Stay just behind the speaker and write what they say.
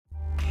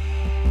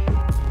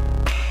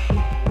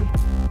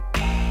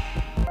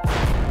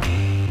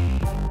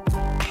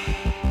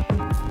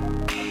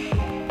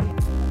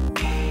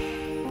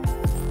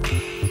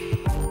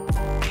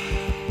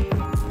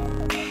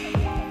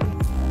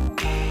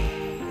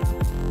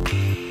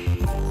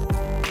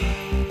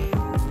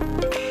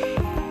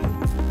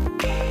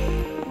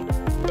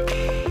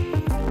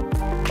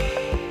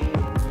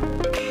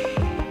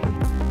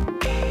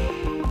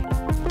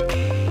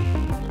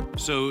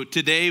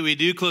today we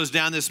do close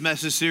down this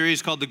message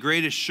series called The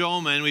Greatest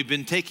Showman. We've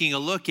been taking a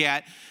look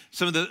at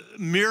some of the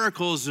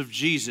miracles of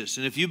Jesus.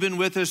 And if you've been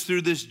with us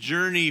through this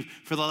journey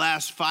for the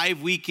last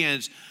 5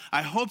 weekends,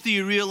 I hope that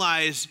you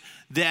realize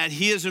that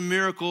he is a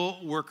miracle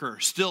worker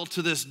still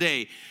to this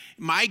day.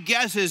 My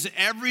guess is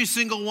every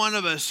single one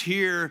of us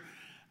here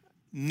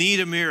need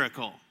a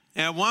miracle.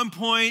 At one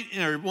point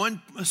or one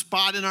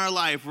spot in our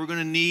life, we're going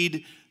to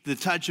need the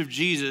touch of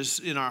Jesus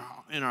in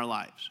our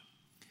lives.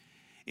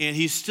 And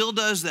he still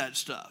does that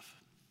stuff.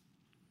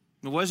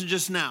 It wasn't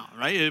just now,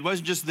 right? It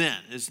wasn't just then.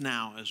 It's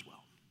now as well.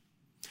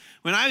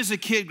 When I was a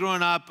kid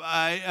growing up,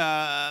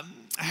 I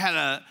had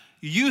a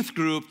youth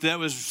group that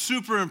was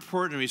super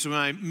important to me. So in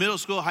my middle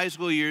school, high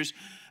school years,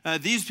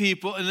 these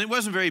people, and it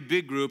wasn't a very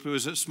big group. It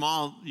was a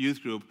small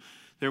youth group.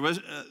 There was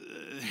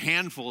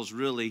handfuls,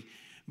 really.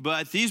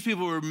 But these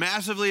people were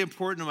massively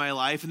important in my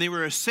life, and they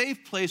were a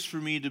safe place for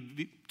me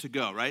to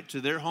go, right?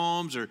 To their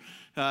homes or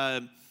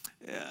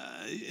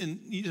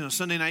in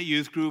Sunday night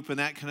youth group and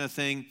that kind of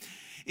thing.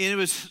 And it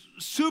was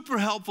super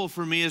helpful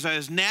for me as I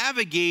was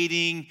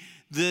navigating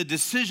the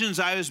decisions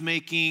I was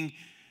making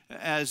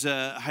as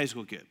a high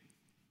school kid.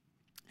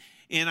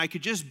 And I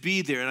could just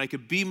be there, and I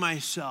could be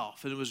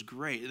myself, and it was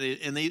great.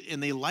 And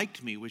they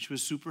liked me, which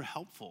was super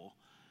helpful.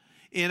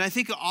 And I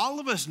think all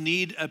of us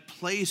need a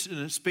place and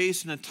a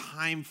space and a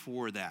time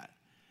for that.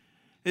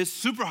 It's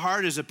super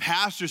hard as a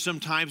pastor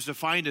sometimes to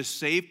find a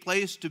safe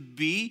place to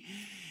be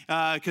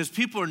because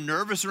people are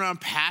nervous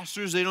around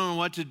pastors. They don't know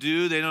what to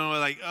do. They don't know,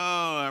 like, oh,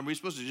 are we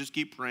supposed to just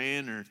keep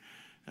praying? Or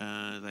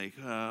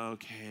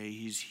okay,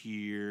 he's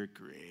here.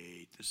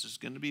 Great. This is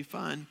going to be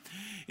fun.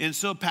 And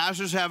so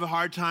pastors have a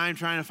hard time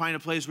trying to find a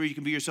place where you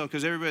can be yourself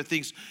because everybody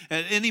thinks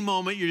at any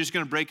moment you're just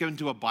going to break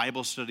into a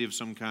Bible study of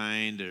some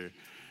kind or,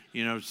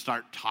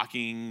 start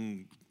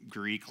talking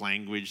Greek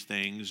language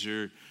things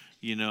or,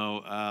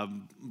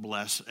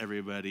 bless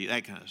everybody,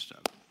 that kind of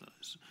stuff.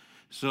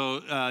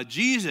 So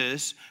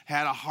Jesus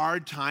had a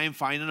hard time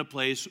finding a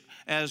place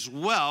as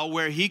well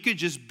where he could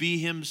just be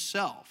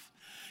himself.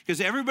 Because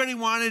everybody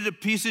wanted a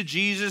piece of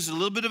Jesus, a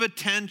little bit of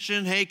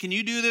attention. Hey, can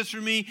you do this for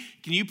me?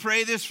 Can you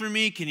pray this for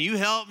me? Can you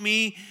help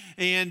me?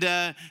 And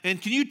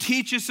can you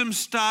teach us some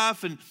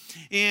stuff?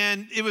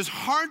 And it was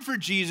hard for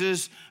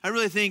Jesus, I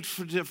really think,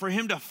 for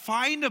him to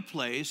find a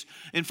place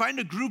and find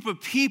a group of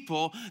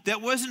people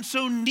that wasn't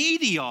so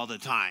needy all the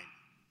time.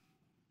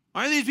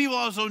 Why are these people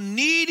all so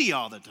needy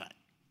all the time?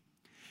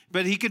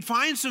 But he could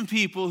find some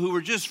people who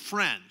were just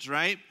friends,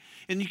 right?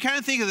 And you kind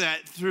of think of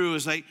that through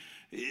as like,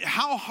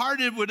 how hard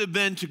it would have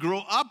been to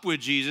grow up with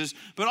Jesus,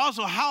 but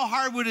also how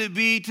hard would it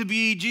be to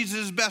be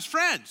Jesus' best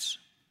friends?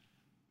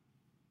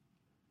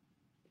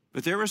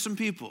 But there were some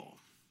people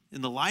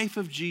in the life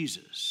of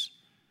Jesus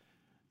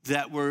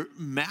that were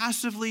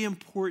massively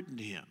important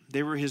to him.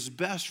 They were his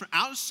best friend,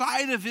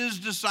 outside of his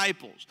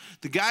disciples,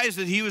 the guys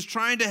that he was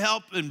trying to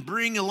help and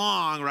bring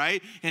along,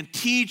 right? And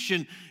teach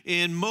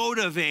and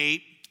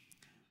motivate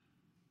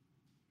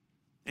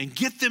and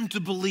get them to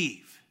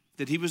believe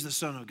that he was the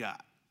Son of God.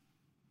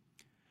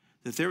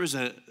 That there was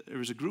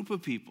a group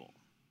of people,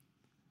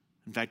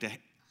 in fact,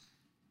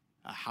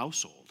 a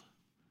household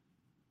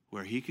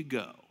where he could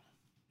go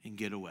and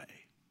get away.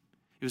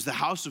 It was the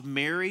house of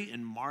Mary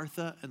and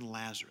Martha and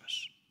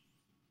Lazarus.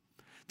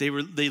 They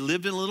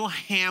lived in a little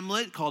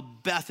hamlet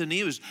called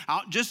Bethany. It was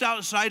just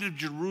outside of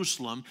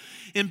Jerusalem.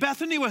 And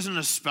Bethany wasn't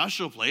a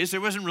special place.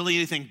 There wasn't really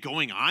anything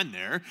going on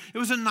there. It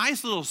was a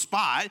nice little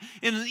spot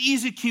and an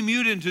easy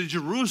commute into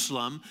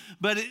Jerusalem.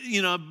 But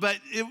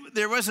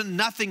there wasn't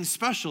nothing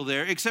special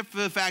there except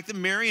for the fact that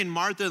Mary and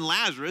Martha and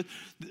Lazarus,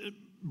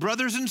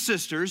 brothers and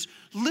sisters,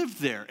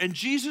 lived there. And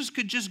Jesus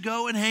could just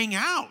go and hang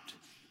out.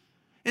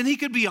 And he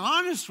could be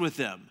honest with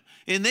them.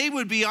 And they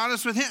would be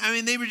honest with him.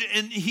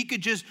 And he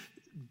could just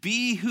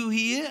be who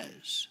he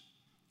is.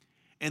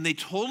 And they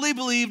totally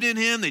believed in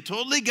him. They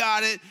totally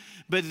got it.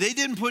 But they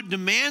didn't put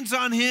demands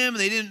on him.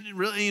 They didn't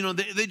really,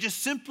 they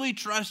just simply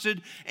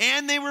trusted.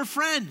 And they were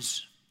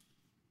friends.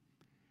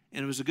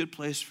 And it was a good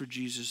place for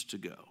Jesus to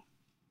go.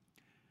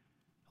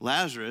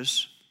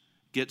 Lazarus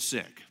gets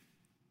sick.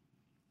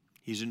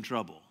 He's in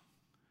trouble.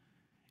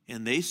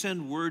 And they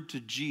send word to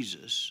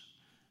Jesus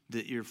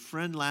that your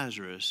friend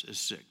Lazarus is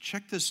sick.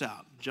 Check this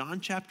out. John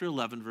chapter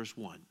 11, verse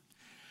 1.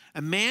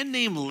 A man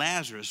named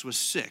Lazarus was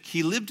sick.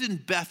 He lived in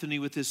Bethany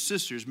with his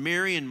sisters,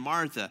 Mary and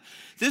Martha.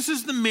 This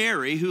is the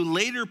Mary who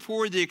later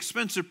poured the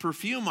expensive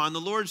perfume on the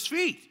Lord's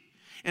feet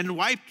and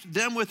wiped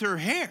them with her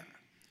hair.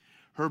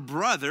 Her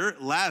brother,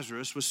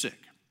 Lazarus, was sick.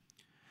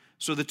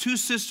 So the two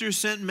sisters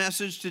sent a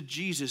message to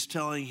Jesus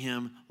telling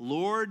him,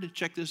 Lord,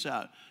 check this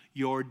out,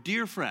 your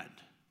dear friend,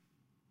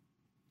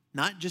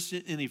 not just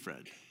any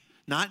friend,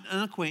 not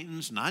an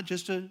acquaintance, not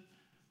just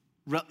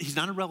he's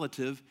not a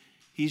relative,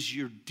 he's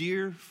your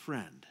dear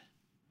friend,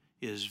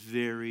 is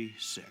very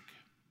sick.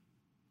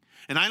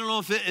 And I don't know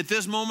if at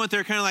this moment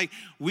they're kind of like,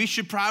 we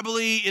should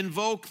probably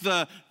invoke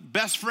the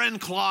best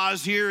friend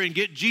clause here and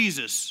get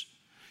Jesus.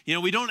 You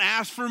know, we don't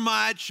ask for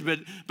much,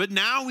 but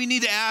now we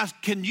need to ask,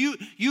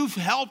 you've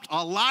helped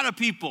a lot of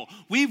people.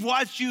 We've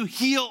watched you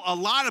heal a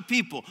lot of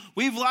people.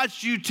 We've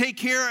watched you take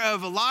care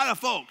of a lot of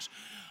folks.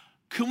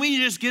 Can we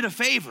just get a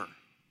favor?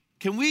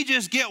 Can we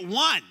just get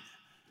one?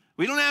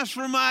 We don't ask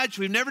for much.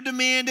 We've never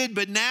demanded,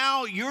 but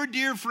now your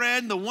dear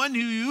friend, the one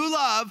who you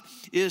love,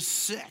 is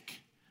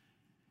sick.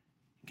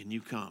 Can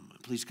you come?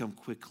 Please come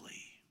quickly.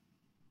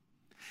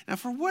 Now,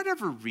 for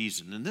whatever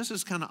reason, and this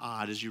is kind of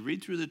odd, as you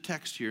read through the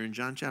text here in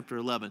John chapter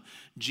 11,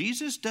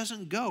 Jesus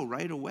doesn't go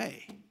right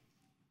away.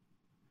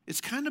 It's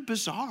kind of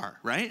bizarre,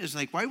 right? It's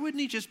like, why wouldn't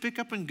he just pick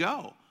up and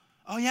go?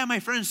 Oh, yeah, my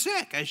friend's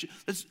sick.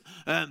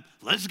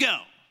 Let's go.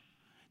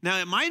 Now,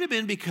 it might have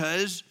been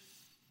because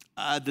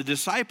the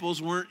disciples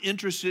weren't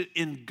interested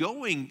in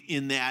going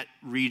in that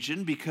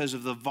region because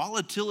of the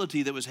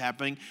volatility that was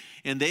happening,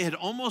 and they had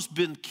almost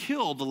been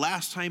killed the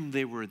last time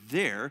they were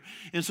there.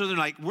 And so they're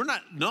like,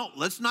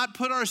 let's not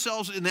put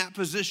ourselves in that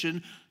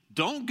position.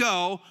 Don't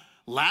go.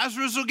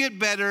 Lazarus will get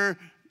better.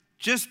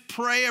 Just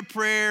pray a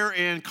prayer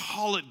and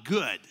call it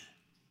good.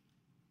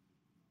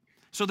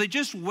 So they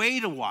just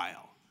wait a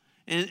while.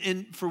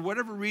 And for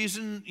whatever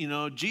reason, you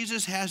know,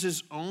 Jesus has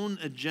his own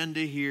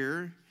agenda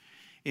here.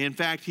 In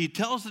fact, he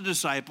tells the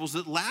disciples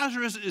that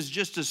Lazarus is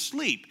just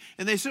asleep.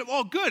 And they said,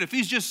 well, good, if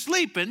he's just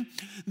sleeping,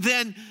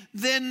 then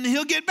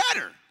he'll get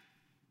better.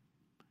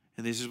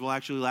 And they said, well,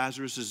 actually,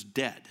 Lazarus is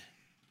dead.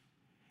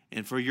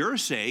 And for your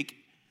sake,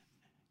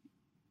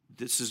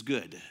 this is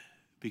good,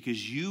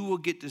 because you will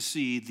get to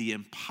see the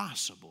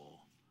impossible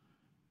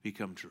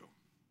become true.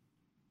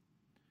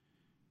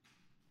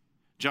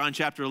 John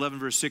chapter 11,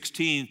 verse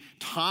 16,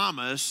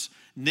 Thomas,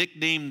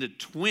 nicknamed the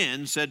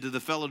twin, said to the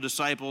fellow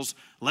disciples,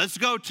 let's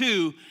go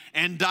too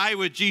and die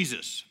with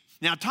Jesus.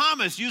 Now,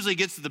 Thomas usually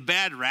gets the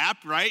bad rap,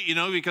 right? You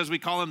know, because we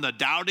call him the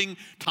doubting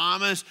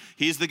Thomas.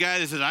 He's the guy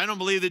that says, I don't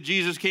believe that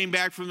Jesus came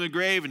back from the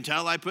grave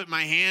until I put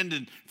my hand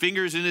and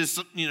fingers in his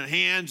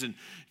hands and,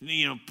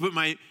 put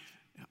my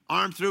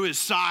arm through his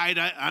side.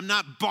 I'm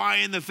not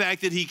buying the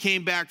fact that he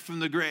came back from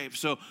the grave.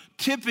 So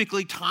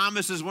typically,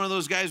 Thomas is one of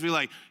those guys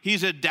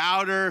he's a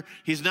doubter.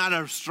 He's not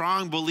a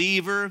strong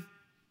believer.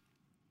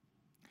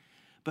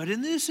 But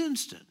in this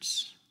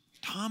instance,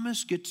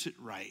 Thomas gets it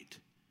right.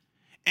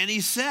 And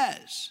he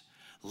says,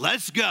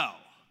 let's go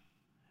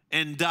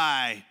and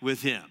die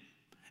with him.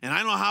 And I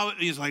don't know how,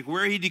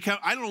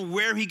 I don't know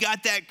where he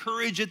got that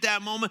courage at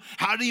that moment.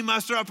 How did he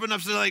muster up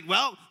enough to say,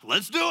 well,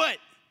 let's do it?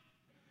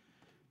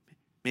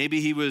 Maybe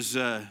he was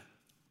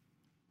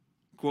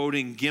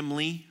quoting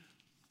Gimli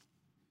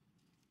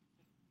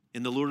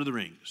in The Lord of the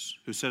Rings,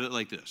 who said it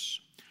like this: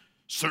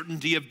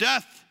 certainty of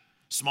death,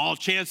 small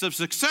chance of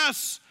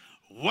success.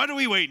 What are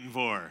we waiting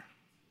for?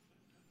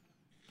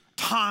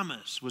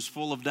 Thomas was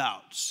full of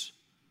doubts.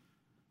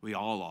 We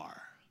all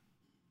are.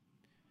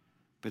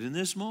 But in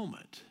this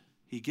moment,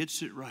 he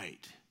gets it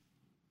right.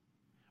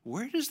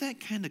 Where does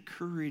that kind of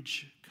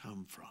courage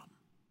come from?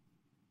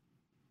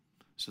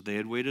 So they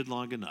had waited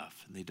long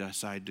enough, and they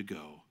decide to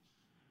go.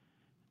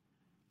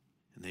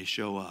 And they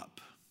show up.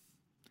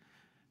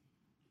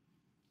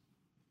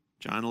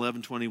 John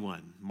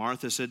 11:21.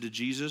 Martha said to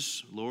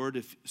Jesus,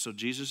 Lord, so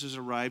Jesus has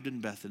arrived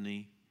in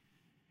Bethany,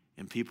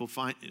 and people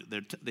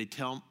they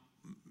tell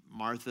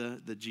Martha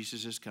that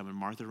Jesus has come, and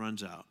Martha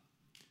runs out.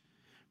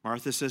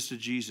 Martha says to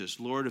Jesus,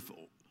 Lord,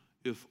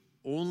 if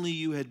only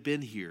you had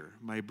been here,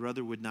 my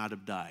brother would not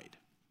have died.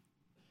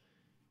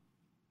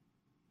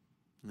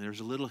 And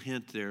there's a little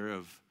hint there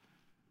of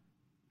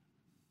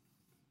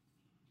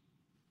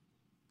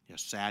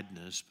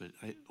sadness, but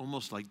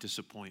almost like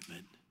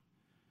disappointment.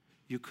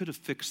 You could have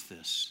fixed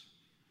this.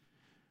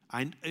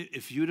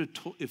 If you'd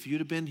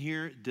have been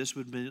here, this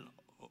would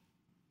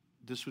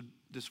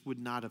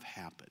not have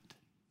happened.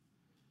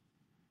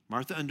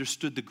 Martha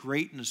understood the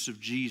greatness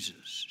of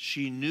Jesus.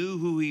 She knew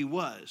who he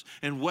was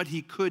and what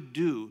he could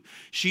do.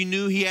 She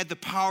knew he had the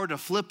power to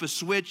flip a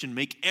switch and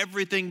make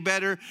everything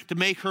better, to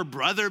make her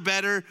brother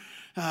better.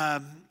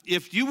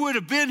 If you would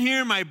have been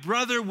here, my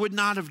brother would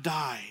not have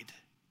died.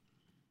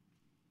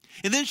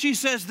 And then she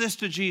says this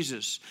to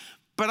Jesus,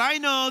 but I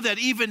know that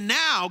even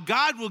now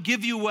God will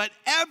give you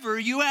whatever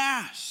you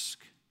ask.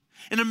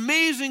 An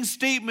amazing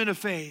statement of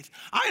faith.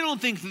 I don't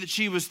think that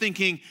she was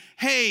thinking,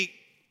 hey,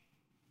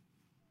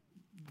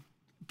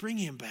 bring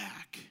him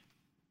back.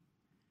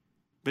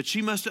 But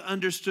she must have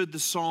understood the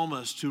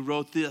psalmist who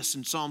wrote this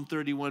in Psalm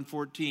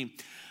 31:14.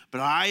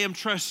 But I am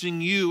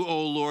trusting you,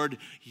 O Lord.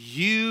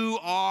 You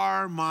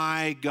are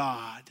my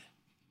God.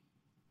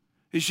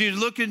 She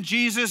looked at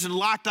Jesus and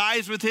locked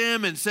eyes with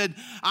him and said,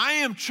 I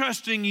am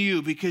trusting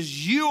you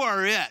because you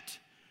are it.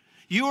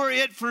 You are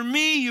it for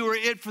me. You are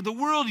it for the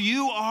world.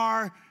 You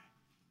are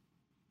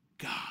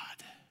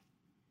God.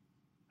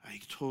 I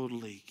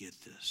totally get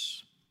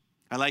this.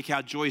 I like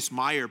how Joyce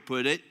Meyer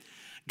put it.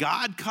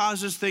 God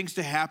causes things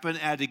to happen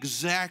at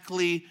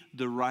exactly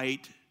the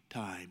right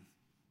time.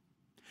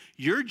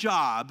 Your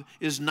job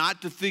is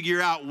not to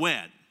figure out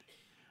when,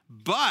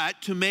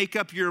 but to make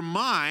up your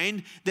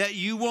mind that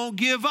you won't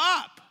give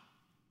up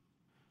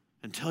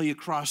until you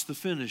cross the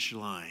finish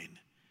line.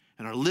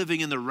 and are living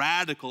in the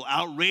radical,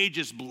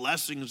 outrageous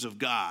blessings of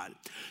God.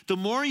 The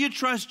more you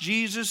trust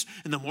Jesus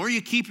and the more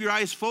you keep your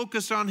eyes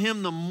focused on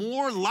him, the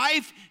more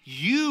life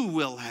you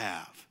will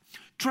have.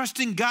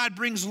 Trusting God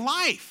brings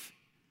life.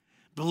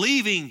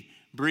 Believing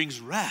brings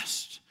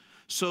rest.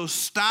 So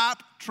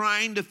stop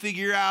trying to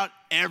figure out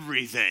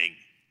everything.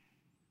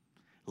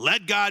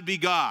 Let God be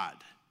God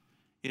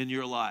in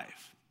your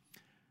life.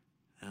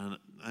 And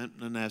I'm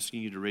not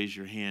asking you to raise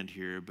your hand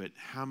here, but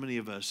how many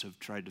of us have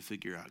tried to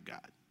figure out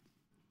God?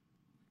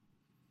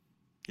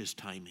 His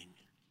timing,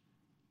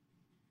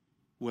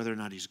 whether or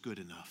not he's good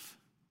enough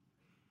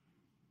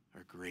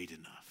or great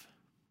enough.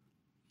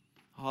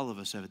 All of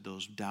us have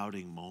those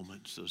doubting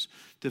moments, those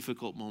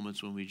difficult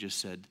moments when we just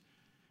said,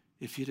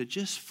 if you'd have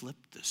just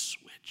flipped the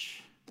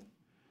switch,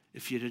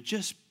 if you'd have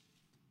just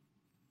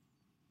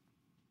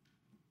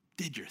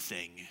did your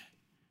thing,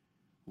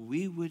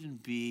 we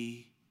wouldn't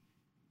be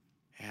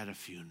at a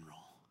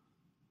funeral.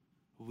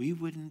 We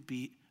wouldn't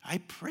be, I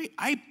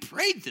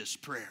prayed this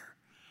prayer.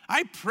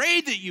 I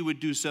prayed that you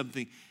would do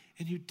something,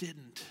 and you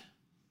didn't.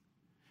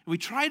 We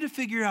try to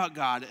figure out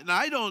God, and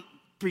I don't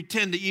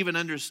pretend to even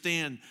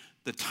understand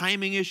the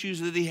timing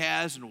issues that he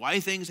has and why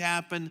things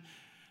happen,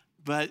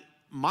 but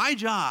my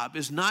job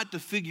is not to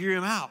figure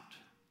him out.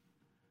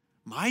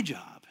 My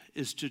job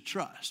is to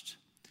trust.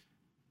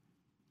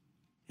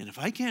 And if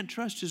I can't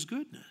trust his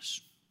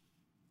goodness,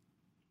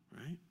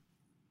 right?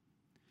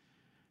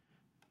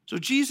 So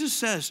Jesus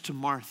says to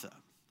Martha,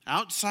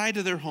 outside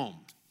of their home,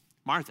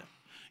 Martha,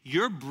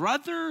 your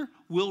brother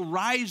will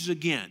rise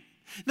again.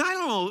 Now,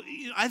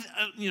 I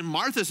don't know,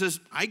 Martha says,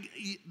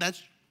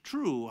 that's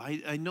true.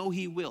 I know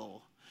he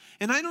will.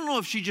 And I don't know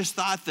if she just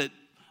thought that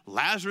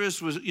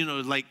Lazarus was,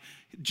 like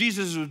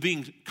Jesus was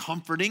being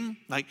comforting,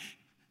 like,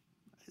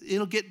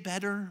 it'll get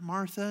better,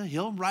 Martha.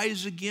 He'll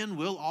rise again.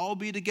 We'll all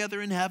be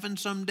together in heaven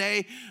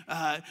someday.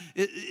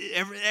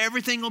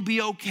 Everything will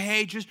be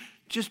okay. Just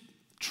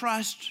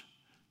trust.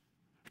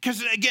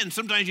 Because, again,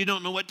 sometimes you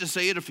don't know what to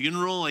say at a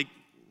funeral, like,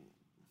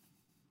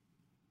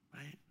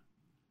 right?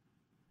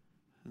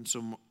 And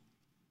so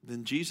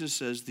then Jesus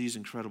says these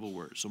incredible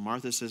words. So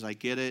Martha says, I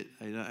get it.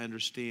 I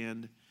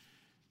understand.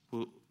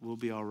 We'll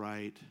be all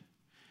right.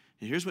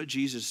 And here's what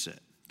Jesus said.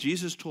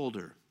 Jesus told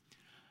her,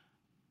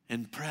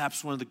 and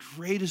perhaps one of the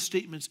greatest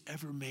statements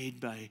ever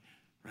made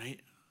right,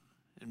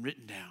 and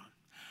written down.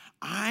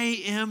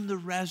 I am the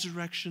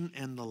resurrection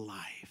and the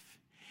life.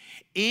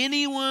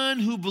 Anyone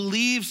who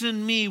believes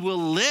in me will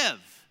live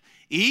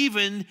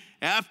even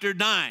after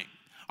dying.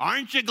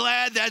 Aren't you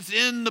glad that's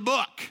in the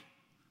book?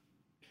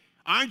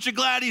 Aren't you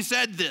glad he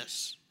said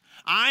this?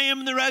 I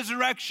am the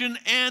resurrection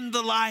and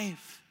the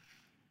life.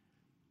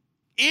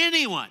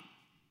 Anyone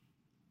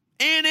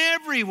and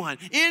everyone,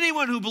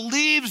 anyone who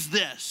believes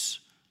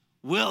this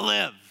will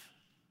live.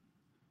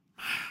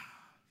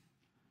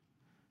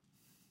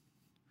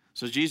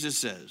 So Jesus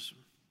says,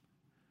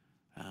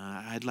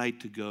 I'd like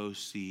to go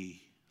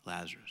see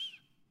Lazarus.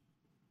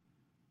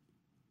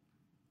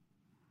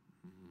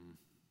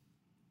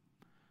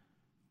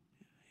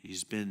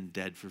 He's been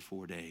dead for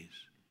 4 days.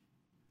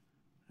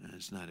 And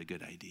it's not a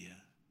good idea.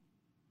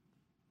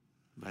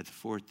 By the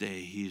 4th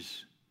day,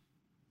 he's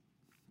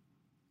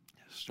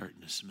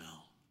starting to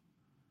smell.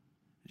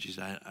 And she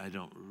says, I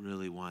don't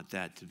really want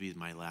that to be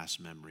my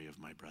last memory of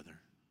my brother.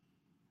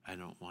 I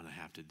don't want to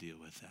have to deal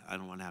with that. I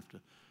don't want to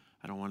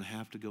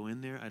have to go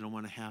in there. I don't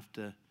want to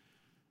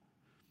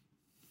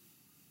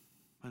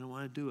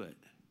do it.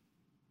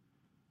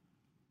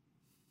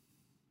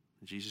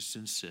 And Jesus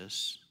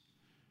insists.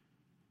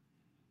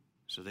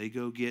 So they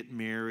go get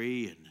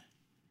Mary, and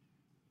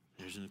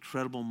there's an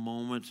incredible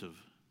moment of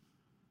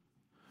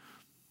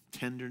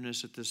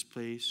tenderness at this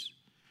place.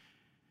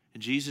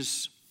 And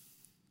Jesus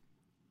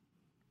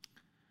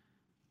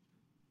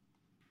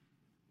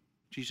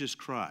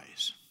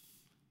cries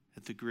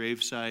at the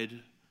graveside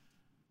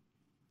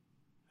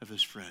of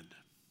his friend,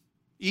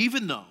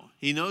 even though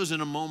he knows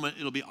in a moment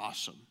it'll be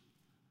awesome.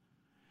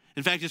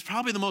 In fact, it's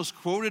probably the most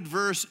quoted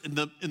verse in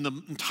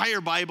the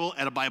entire Bible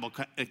at a Bible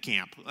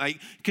camp.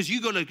 Because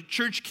you go to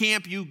church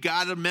camp, you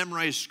got to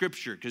memorize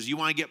Scripture because you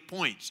want to get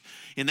points.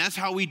 And that's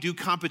how we do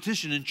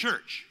competition in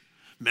church.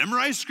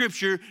 Memorize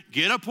Scripture,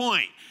 get a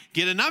point.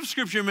 Get enough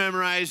Scripture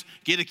memorized,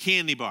 get a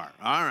candy bar.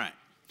 All right.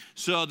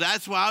 So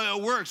that's how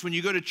it works when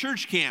you go to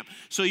church camp.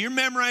 So you're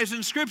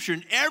memorizing Scripture.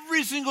 And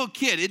every single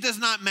kid, it does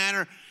not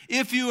matter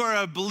if you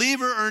are a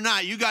believer or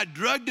not. You got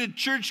drugged to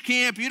church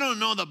camp. You don't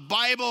know the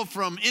Bible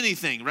from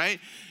anything, right?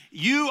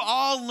 You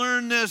all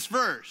learn this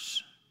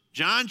verse.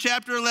 John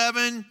chapter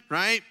 11,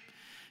 right?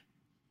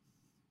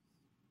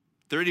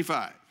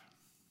 35.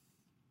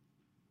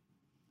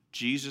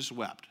 Jesus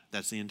wept.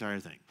 That's the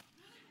entire thing.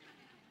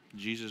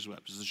 Jesus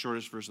wept. It's the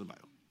shortest verse of the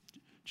Bible.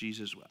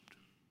 Jesus wept.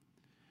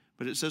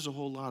 But it says a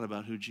whole lot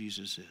about who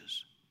Jesus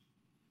is.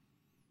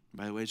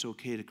 By the way, it's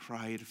okay to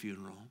cry at a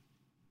funeral.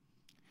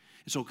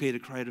 It's okay to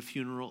cry at a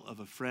funeral of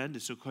a friend.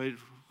 It's okay to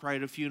cry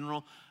at a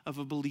funeral of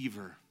a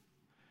believer.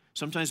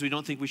 Sometimes we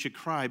don't think we should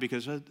cry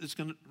because it's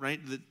going to,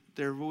 right, that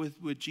they're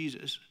with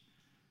Jesus.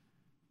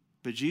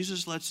 But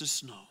Jesus lets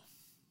us know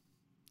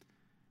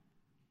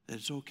that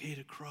it's okay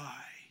to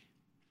cry.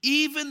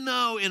 Even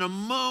though in a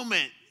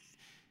moment,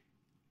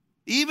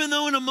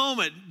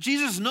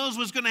 Jesus knows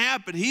what's going to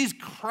happen. He's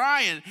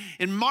crying,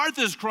 and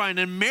Martha's crying,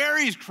 and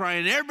Mary's crying,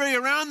 and everybody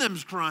around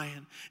them's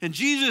crying. And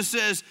Jesus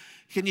says,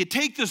 can you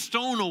take the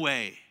stone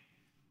away?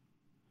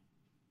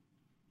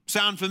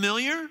 Sound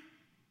familiar?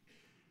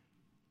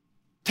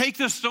 Take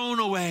the stone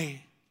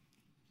away.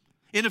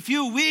 In a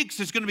few weeks,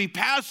 it's going to be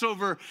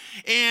Passover,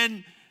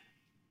 and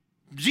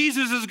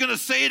Jesus is going to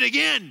say it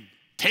again.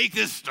 Take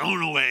this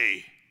stone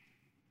away.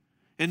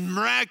 And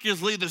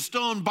miraculously, the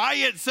stone by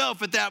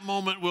itself at that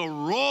moment will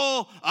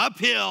roll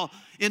uphill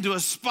into a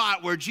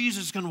spot where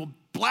Jesus is going to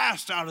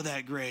blast out of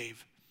that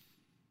grave.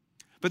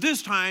 But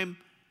this time,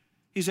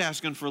 he's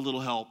asking for a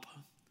little help.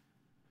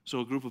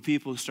 So a group of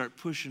people start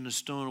pushing the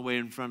stone away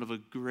in front of a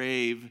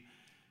grave.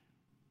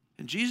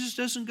 And Jesus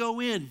doesn't go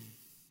in.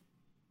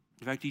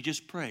 In fact, he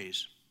just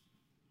prays.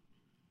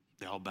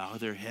 They all bow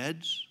their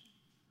heads.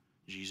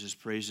 Jesus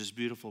prays this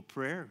beautiful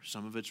prayer.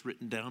 Some of it's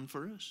written down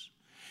for us.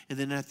 And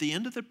then at the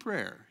end of the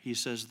prayer, he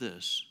says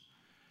this,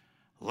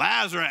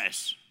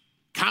 Lazarus,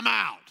 come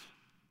out.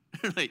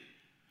 Like,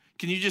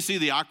 can you just see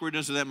the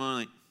awkwardness of that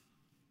moment?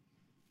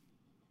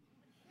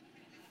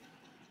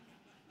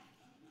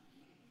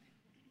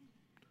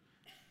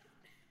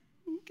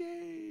 Like,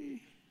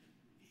 okay.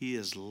 He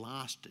has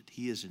lost it.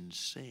 He is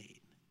insane.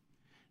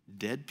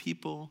 Dead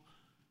people,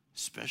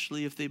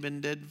 especially if they've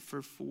been dead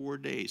for 4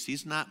 days.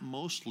 He's not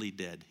mostly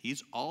dead.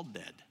 He's all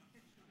dead.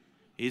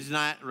 He's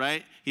not,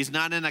 right? He's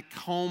not in a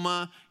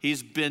coma.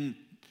 He's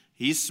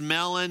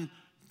smelling,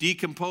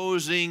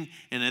 decomposing.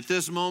 And at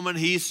this moment,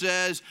 he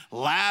says,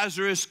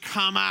 Lazarus,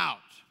 come out.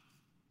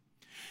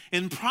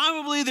 And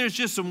probably there's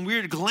just some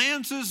weird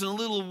glances and a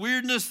little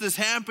weirdness that's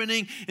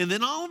happening. And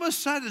then all of a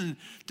sudden,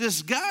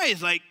 this guy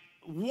is like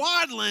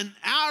waddling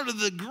out of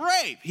the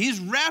grave. He's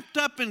wrapped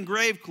up in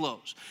grave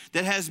clothes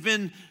that has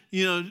been,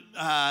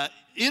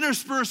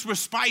 interspersed with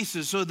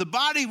spices so the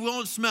body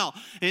won't smell.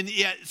 And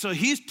yet, so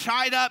he's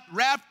tied up,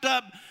 wrapped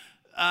up.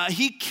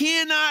 He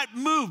cannot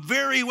move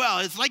very well.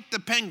 It's like the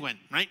penguin,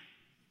 right?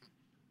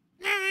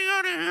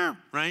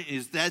 Right?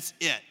 That's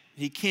it.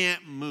 He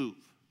can't move.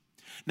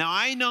 Now,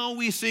 I know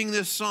we sing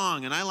this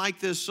song, and I like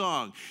this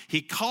song.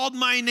 He called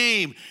my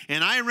name,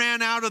 and I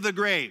ran out of the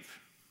grave.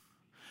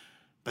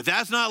 But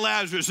that's not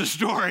Lazarus'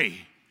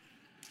 story.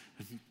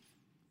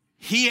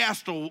 He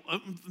has to,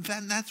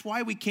 that's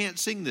why we can't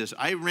sing this.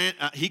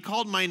 He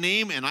called my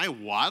name and I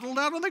waddled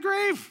out of the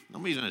grave.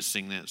 Nobody's going to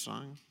sing that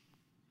song.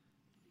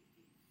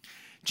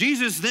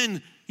 Jesus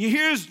then,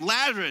 here's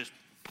Lazarus.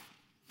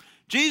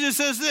 Jesus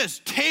says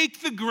this, take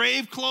the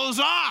grave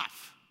clothes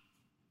off.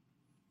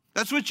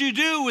 That's what you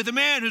do with a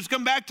man who's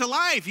come back to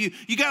life. You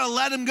got to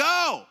let him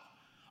go.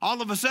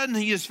 All of a sudden,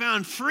 he has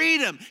found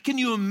freedom. Can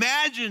you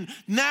imagine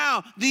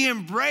now the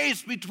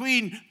embrace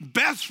between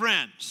best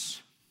friends?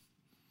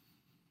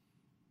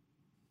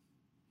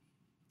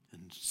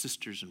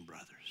 Sisters and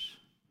brothers.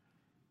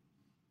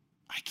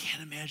 I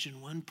can't imagine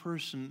one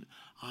person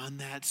on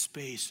that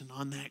space and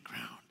on that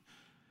ground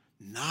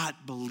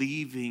not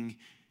believing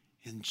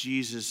in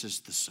Jesus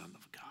as the Son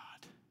of God.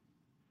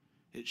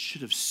 It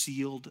should have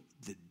sealed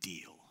the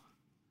deal.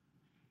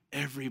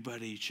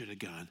 Everybody should have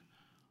gone,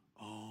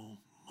 oh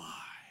my.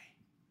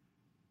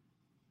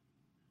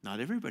 Not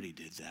everybody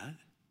did that.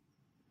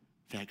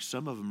 In fact,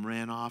 some of them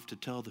ran off to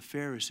tell the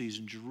Pharisees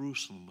in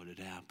Jerusalem what had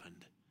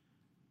happened.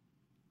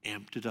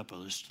 Amped it up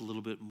just a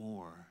little bit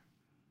more.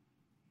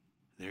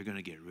 They're going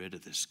to get rid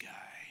of this guy.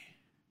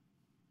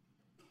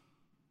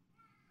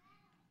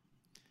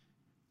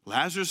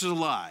 Lazarus is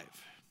alive.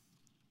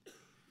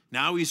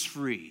 Now he's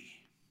free.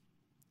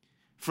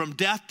 From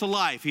death to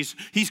life,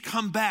 he's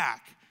come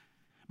back.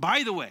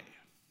 By the way,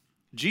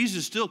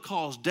 Jesus still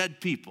calls dead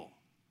people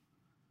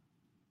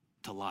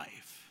to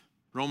life.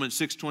 Romans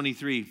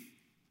 6:23.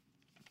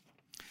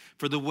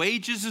 For the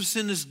wages of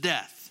sin is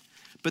death.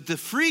 But the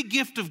free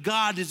gift of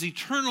God is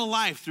eternal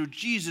life through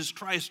Jesus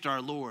Christ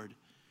our Lord.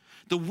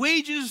 The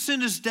wages of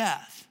sin is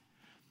death.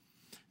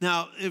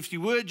 Now, if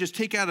you would, just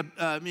take out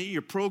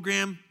your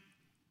program,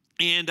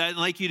 and I'd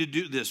like you to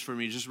do this for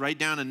me. Just write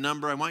down a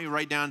number. I want you to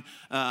write down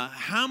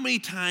how many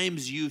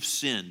times you've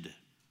sinned.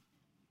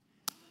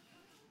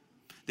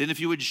 Then if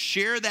you would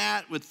share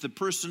that with the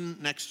person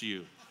next to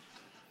you.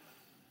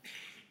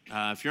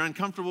 If you're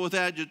uncomfortable with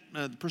that, just,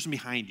 the person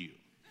behind you.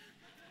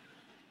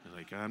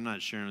 Like, I'm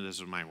not sharing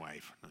this with my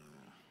wife.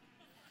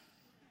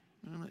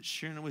 I'm not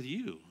sharing it with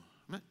you.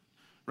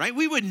 Right? I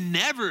would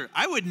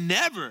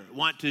never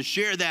want to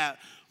share that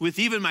with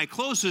even my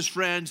closest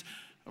friends,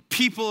 or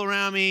people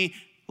around me,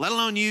 let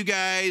alone you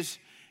guys.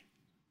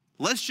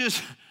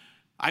 Here's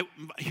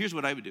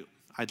what I would do.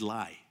 I'd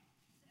lie.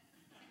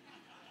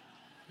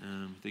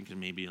 I'm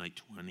thinking maybe like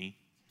 20.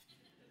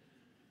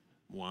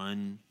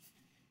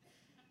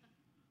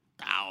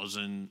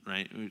 1,000,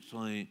 right? It'd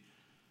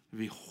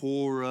be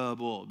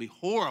horrible. It'd be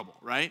horrible,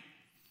 right?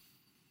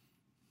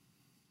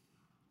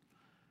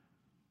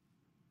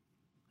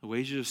 The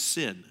wages of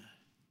sin,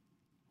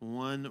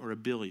 1 or a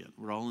billion,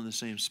 we're all in the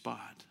same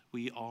spot.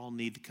 We all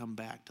need to come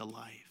back to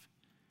life.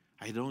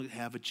 I don't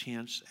have a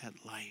chance at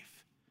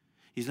life.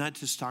 He's not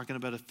just talking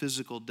about a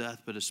physical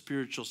death, but a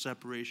spiritual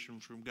separation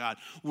from God.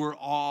 We're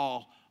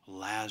all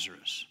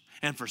Lazarus.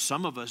 And for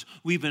some of us,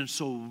 we've been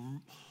so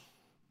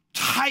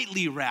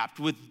tightly wrapped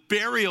with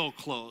burial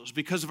clothes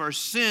because of our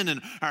sin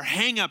and our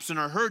hang-ups and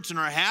our hurts and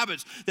our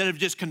habits that have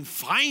just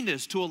confined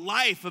us to a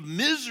life of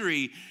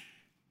misery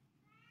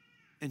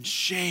and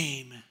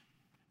shame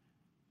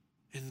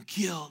and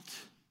guilt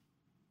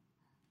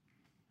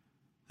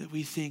that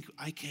we think,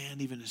 I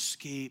can't even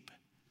escape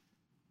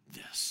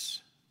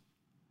this.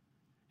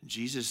 And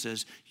Jesus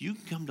says, you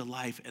can come to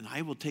life and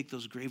I will take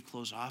those grave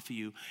clothes off of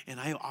you and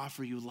I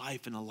offer you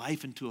life and a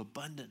life into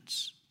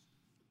abundance.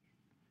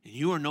 And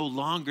you are no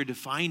longer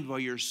defined by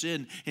your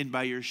sin and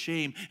by your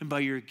shame and by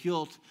your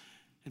guilt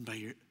and by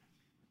your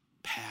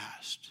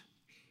past.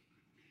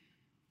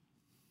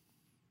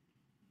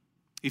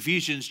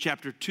 Ephesians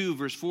chapter 2,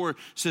 verse 4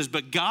 says,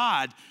 but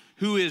God,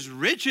 who is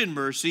rich in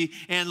mercy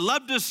and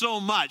loved us so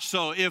much.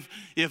 So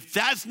if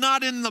that's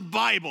not in the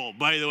Bible,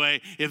 by the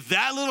way, if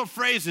that little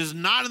phrase is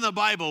not in the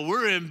Bible,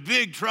 we're in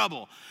big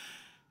trouble.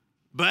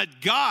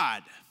 But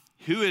God,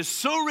 who is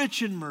so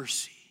rich in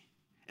mercy,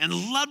 and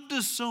loved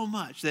us so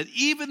much that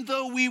even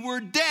though we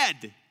were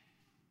dead,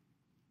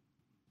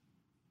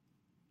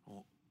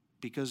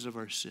 because of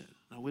our sin.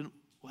 Now,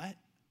 what?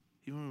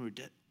 Even when we were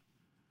dead?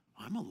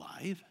 I'm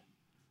alive.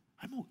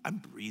 I'm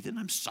breathing.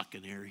 I'm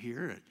sucking air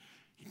here.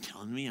 You're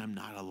telling me I'm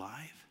not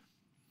alive?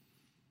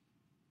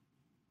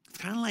 It's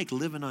kind of like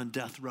living on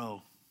death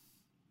row.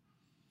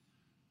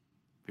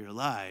 If you're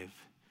alive,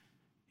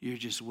 you're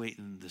just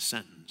waiting the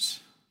sentence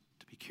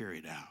to be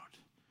carried out.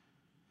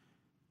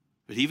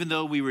 But even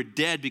though we were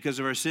dead because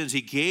of our sins,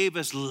 he gave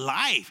us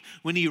life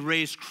when he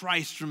raised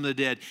Christ from the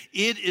dead.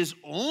 It is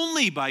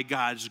only by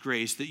God's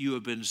grace that you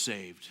have been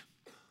saved.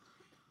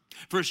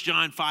 1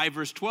 John 5,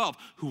 verse 12,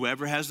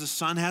 whoever has the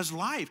Son has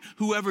life.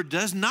 Whoever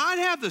does not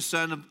have the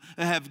Son,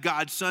 have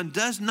God's Son,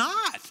 does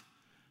not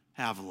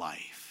have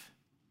life.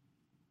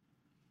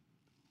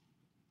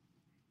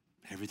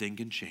 Everything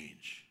can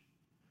change.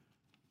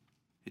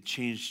 It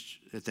changed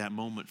at that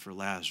moment for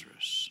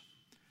Lazarus.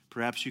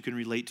 Perhaps you can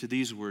relate to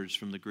these words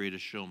from The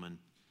Greatest Showman.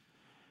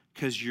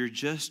 Because you're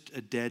just a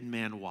dead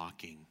man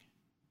walking,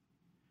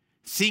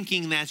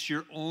 thinking that's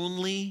your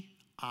only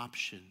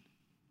option.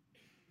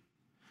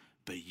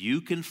 But you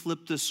can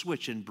flip the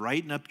switch and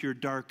brighten up your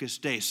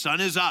darkest day.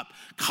 Sun is up,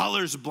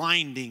 colors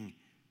blinding.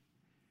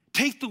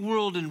 Take the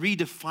world and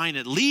redefine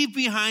it. Leave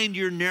behind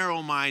your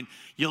narrow mind.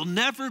 You'll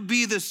never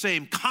be the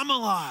same. Come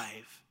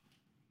alive.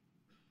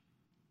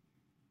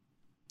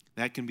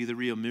 That can be the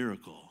real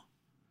miracle.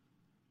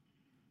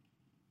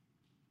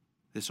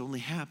 This only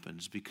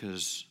happens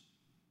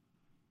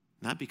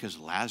not because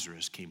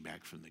Lazarus came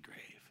back from the grave,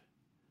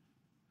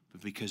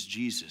 but because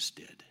Jesus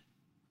did.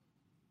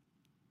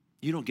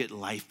 You don't get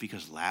life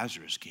because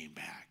Lazarus came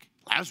back.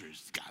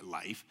 Lazarus got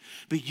life.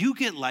 But you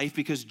get life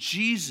because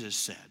Jesus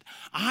said,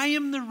 I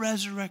am the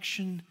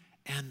resurrection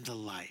and the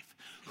life.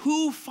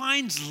 Who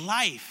finds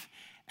life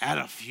at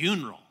a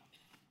funeral?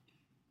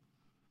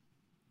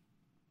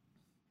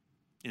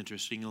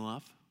 Interesting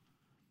enough.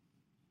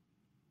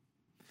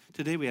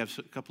 Today we have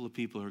a couple of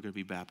people who are going to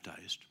be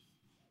baptized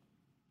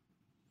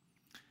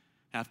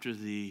after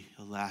the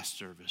last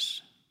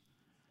service.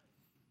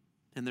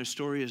 And their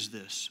story is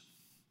this.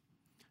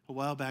 A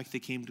while back they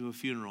came to a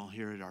funeral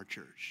here at our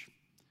church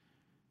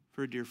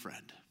for a dear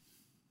friend.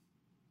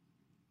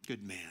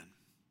 Good man.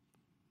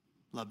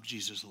 Loved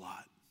Jesus a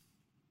lot.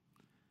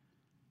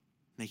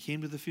 They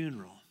came to the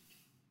funeral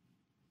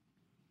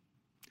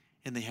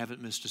and they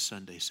haven't missed a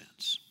Sunday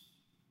since.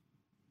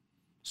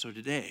 So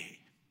today,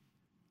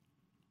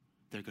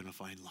 they're going to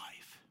find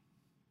life.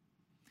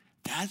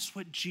 That's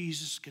what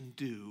Jesus can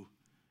do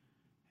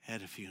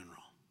at a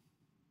funeral.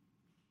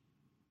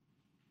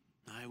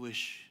 I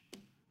wish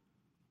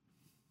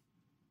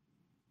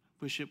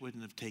it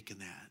wouldn't have taken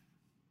that.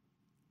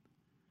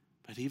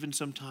 But even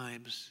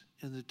sometimes,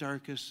 in the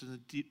darkest and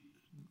the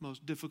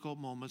most difficult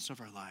moments of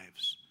our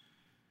lives,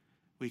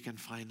 we can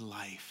find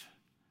life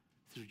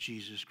through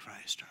Jesus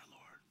Christ our Lord.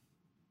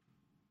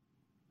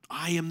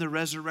 I am the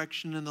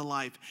resurrection and the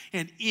life,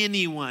 and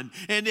anyone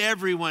and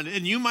everyone,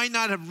 and you might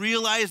not have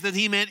realized that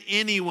he meant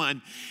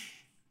anyone.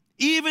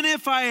 Even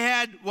if I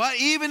had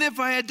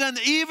done,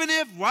 even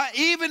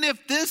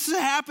if this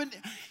happened,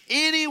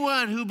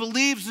 anyone who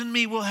believes in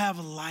me will have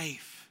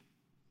life.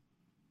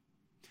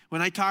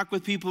 When I talk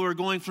with people who are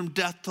going from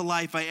death to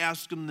life, I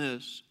ask them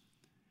this.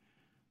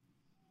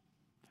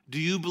 Do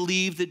you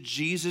believe that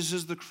Jesus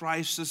is the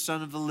Christ, the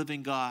Son of the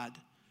living God?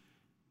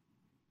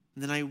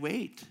 And then I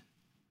wait.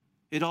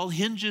 It all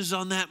hinges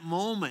on that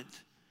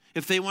moment.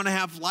 If they want to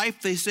have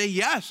life, they say,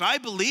 yes, I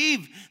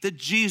believe that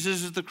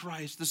Jesus is the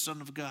Christ, the Son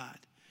of God.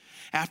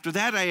 After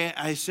that,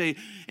 I say,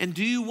 and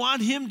do you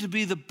want him to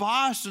be the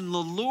boss and the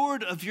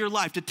Lord of your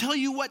life, to tell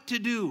you what to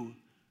do?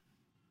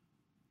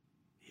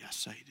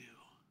 Yes, I do.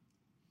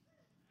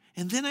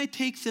 And then I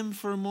take them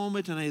for a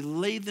moment and I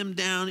lay them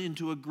down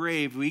into a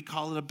grave. We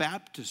call it a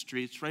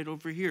baptistry. It's right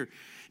over here.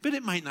 But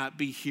it might not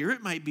be here.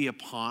 It might be a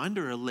pond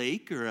or a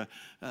lake or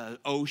an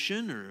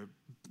ocean or a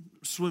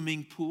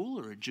swimming pool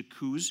or a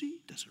jacuzzi.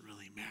 Doesn't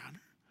really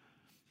matter.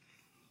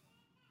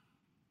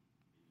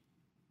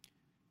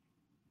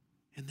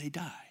 And they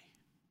die.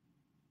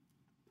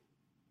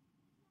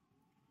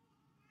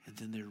 And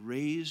then they're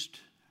raised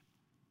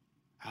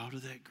out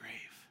of that grave.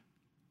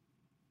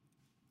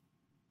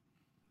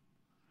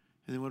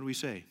 And then what do we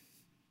say?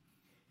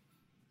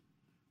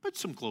 Put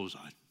some clothes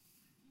on.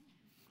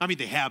 I mean,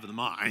 they have them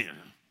on.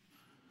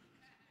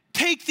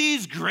 Take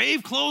these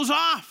grave clothes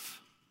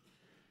off.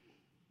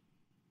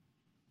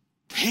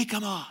 Take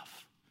them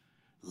off.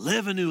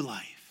 Live a new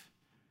life.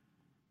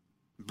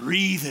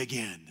 Breathe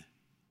again.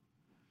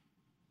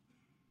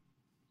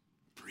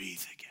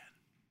 Breathe again.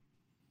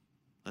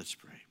 Let's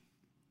pray.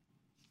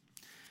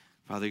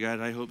 Father God,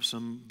 I hope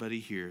somebody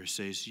here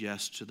says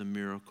yes to the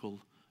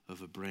miracle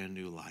of a brand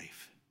new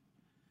life.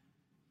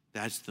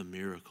 That's the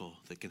miracle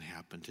that can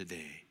happen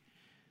today.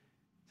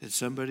 That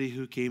somebody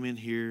who came in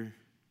here,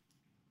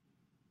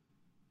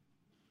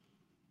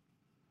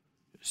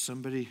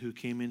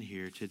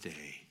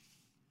 today,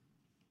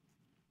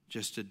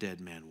 just a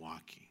dead man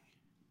walking,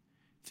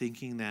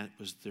 thinking that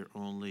was their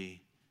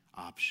only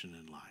option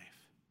in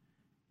life,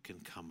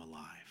 can come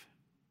alive.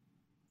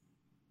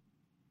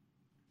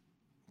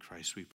 In Christ we pray.